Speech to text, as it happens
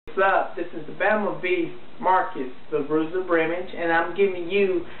What's up? This is the Bama Beast, Marcus, the Bruiser Brimage, and I'm giving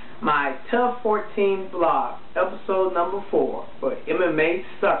you my TUF 14 blog, episode number 4 for MMA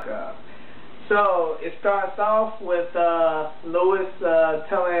Sucker. So it starts off with Lewis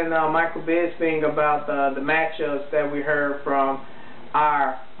telling Michael Bisping about the matchups that we heard from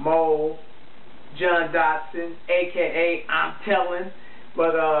our mole, John Dotson, aka I'm telling,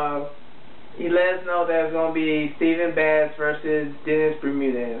 but he let us know that it's going to be Stephen Bass versus Dennis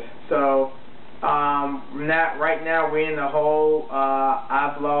Bermudez. So right now we're in the hole.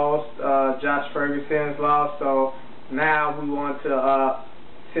 I've lost, Josh Ferguson's lost, so now we want to,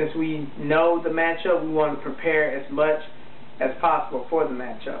 since we know the matchup, we want to prepare as much as possible for the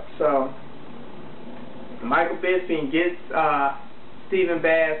matchup. So Michael Bisping gets Stephen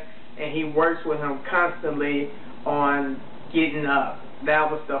Bass, and he works with him constantly on getting up.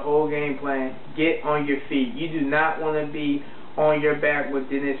 That was the whole game plan. Get on your feet. You do not want to be on your back with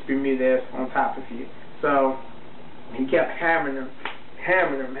Dennis Bermudez on top of you. So he kept hammering him.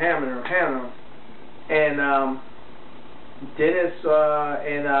 And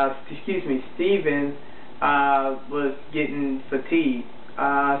Steven was getting fatigued.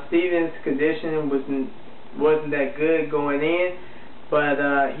 Steven's condition wasn't that good going in, but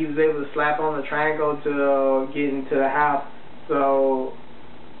he was able to slap on the triangle to get into the house. So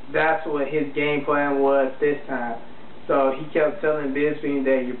that's what his game plan was this time. So he kept telling Bisping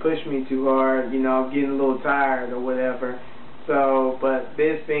that you pushed me too hard, you know, I'm getting a little tired or whatever. So, but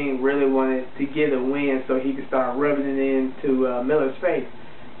Bisping really wanted to get a win so he could start rubbing it into Miller's face.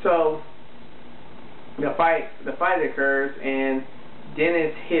 So the fight occurs, and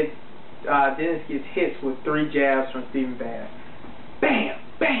Dennis gets hits with 3 jabs from Stephen Bass. Bam,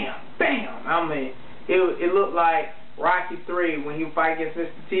 bam, bam. I mean, it looked like Rocky 3 when he would fight against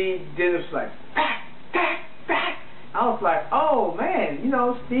Mr. T. Dennis was like, back, back, back. I was like, oh man, you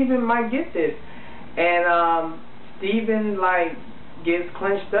know, Stephen might get this. And Stephen like gets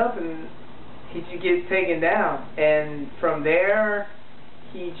clenched up and he just gets taken down. And from there,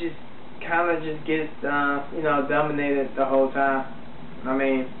 he just kind of just gets, you know, dominated the whole time. I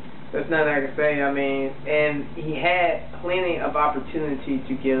mean, there's nothing I can say. I mean, and he had plenty of opportunity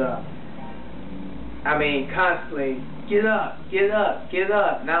to get up. I mean, constantly, get up, get up, get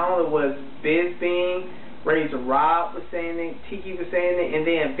up. Not only was Bisping, Razor Rob was saying it, Tiki was saying it, and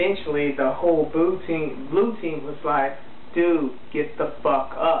then eventually the whole blue team was like, dude, get the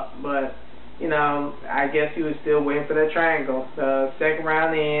fuck up. But, you know, I guess he was still waiting for that triangle. The second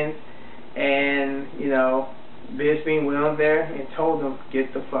round ends, and, you know, Bisping went on there and told him,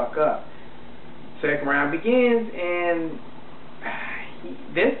 get the fuck up. Second round begins, and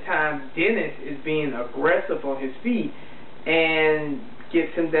this time Dennis is being aggressive on his feet and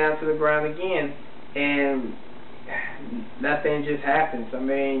gets him down to the ground again, and nothing just happens. I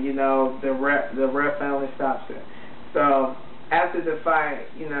mean, you know, the ref finally stops it. So after the fight,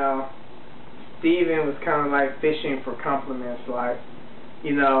 you know, Steven was kind of like fishing for compliments, like,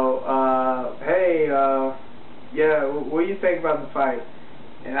 you know, hey, yeah, what do you think about the fight?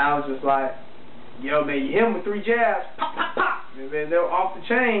 And I was just like, yo, man, you hit him with 3 jabs, pop, pop, pop. And then they were off the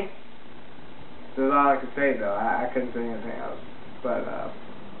chain. That's all I could say, though. I couldn't say anything else. But,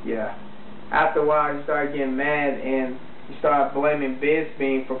 yeah. After a while, you started getting mad, and you started blaming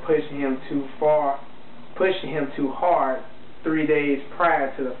Bisping for pushing him too hard 3 days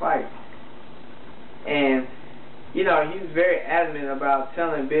prior to the fight. And, you know, he was very adamant about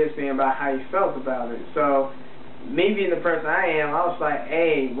telling Bisping about how he felt about it. So, me being the person I am, I was like,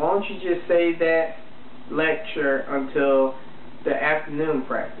 hey, why don't you just save that lecture until the afternoon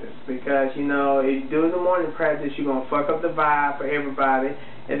practice? Because, you know, if you do the morning practice, you're going to fuck up the vibe for everybody,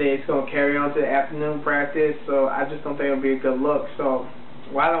 and then it's going to carry on to the afternoon practice. So I just don't think it'll be a good look. So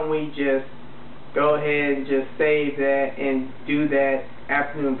why don't we just go ahead and just save that and do that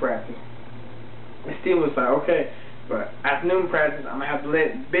afternoon practice? And Steve was like, okay, but afternoon practice, I'm going to have to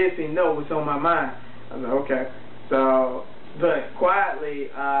let Bisping know what's on my mind. I was like, okay. So, but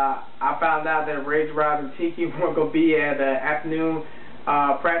quietly, I found out that Razor Rob and Tiki weren't going to be at the afternoon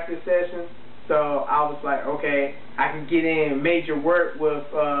practice session. So I was like, okay, I can get in major work with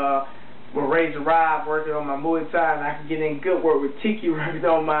Razor Rob working on my Muay Thai, and I can get in good work with Tiki working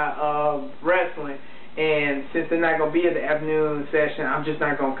on my wrestling. And since they're not going to be at the afternoon session, I'm just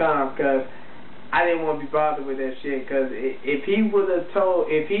not going to come, because I didn't want to be bothered with that shit. Because if he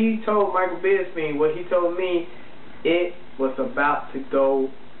told Michael Bisping what he told me, it was about to go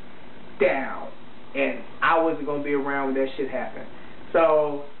down, and I wasn't going to be around when that shit happened.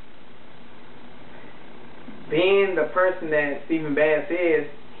 So, being the person that Stephen Bass is,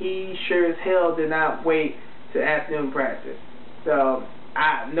 he sure as hell did not wait to afternoon practice. So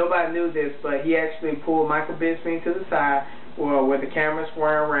nobody knew this, but he actually pulled Michael Bisping to the side where the cameras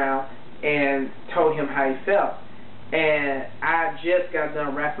were around and told him how he felt. And I just got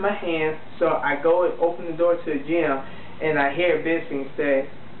done wrapping my hands, so I go and open the door to the gym, and I hear Bisping say,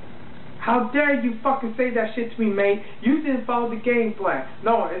 "How dare you fucking say that shit to me, mate? You didn't follow the game plan.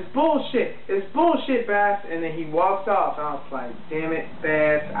 No, it's bullshit. It's bullshit, Bass." And then he walks off. I was like, damn it,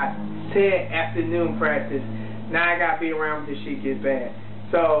 Bass. I said afternoon practice. Now I gotta be around when this shit gets bad.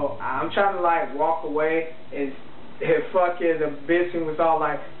 So I'm trying to like walk away, and fucking the Bisping was all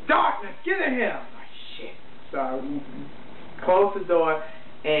like, "Darkness, get in here." I'm like, shit. So I close the door,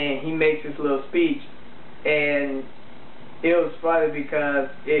 and he makes his little speech, and it was funny because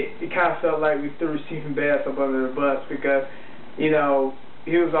it kind of felt like we threw Stephen Bass up under the bus because, you know,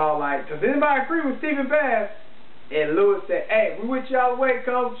 he was all like, "Does anybody agree with Stephen Bass?" And Lewis said, "Hey, we with you all the way,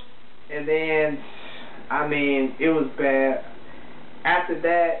 coach." And then, I mean, it was bad. After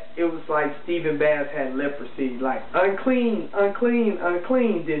that, it was like Stephen Bass had leprosy, like unclean, unclean,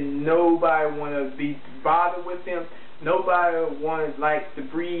 unclean. Didn't nobody want to be bothered with him. Nobody wanted like to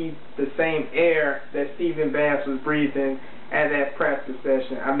breathe the same air that Stephen Bass was breathing at that practice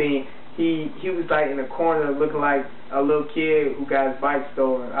session. I mean, he was like in the corner looking like a little kid who got his bike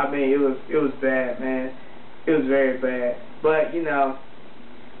stolen. I mean, it was bad, man. It was very bad. But you know,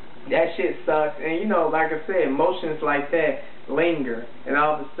 that shit sucks. And you know, like I said, emotions like that linger, and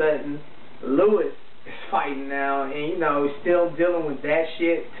all of a sudden Lewis is fighting now, and you know, he's still dealing with that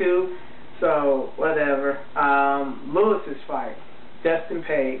shit too. So whatever. Lewis is fighting Dustin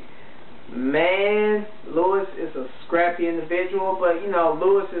Page. Man, Lewis is a scrappy individual, but you know,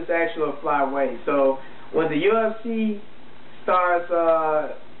 Lewis is actually a flyweight. So when the UFC starts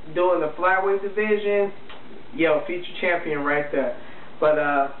doing the flyweight division, yo, future champion right there.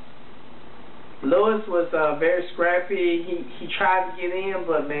 But Lewis was very scrappy. He tried to get in,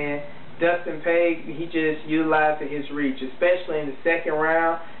 but man, Dustin Page, he just utilized his reach, especially in the second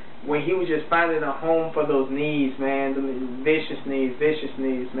round when he was just finding a home for those knees, man, the vicious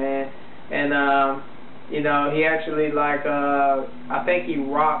knees, man. And you know, he actually like I think he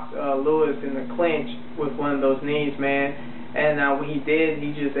rocked Lewis in the clinch with one of those knees, man. And when he did,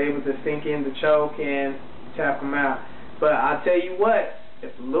 he just able to sink in the choke and tap him out. But I'll tell you what,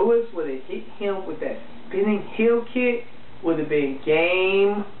 if Lewis would have hit him with that spinning heel kick, would have been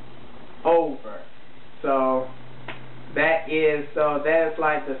game over. So that is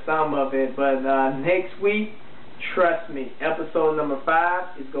like the sum of it. But next week, trust me, episode number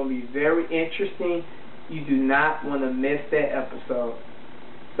 5 is going to be very interesting. You do not want to miss that episode.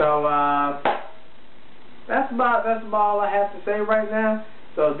 So that's about all I have to say right now.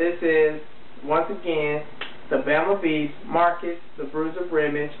 So this is once again the Bama Beast, Marcus, the Bruiser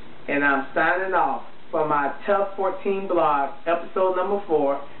Brimage, and I'm signing off for my TUF 14 blog, episode number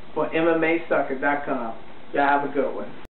 4 for MMAsucker.com. Y'all have a good one.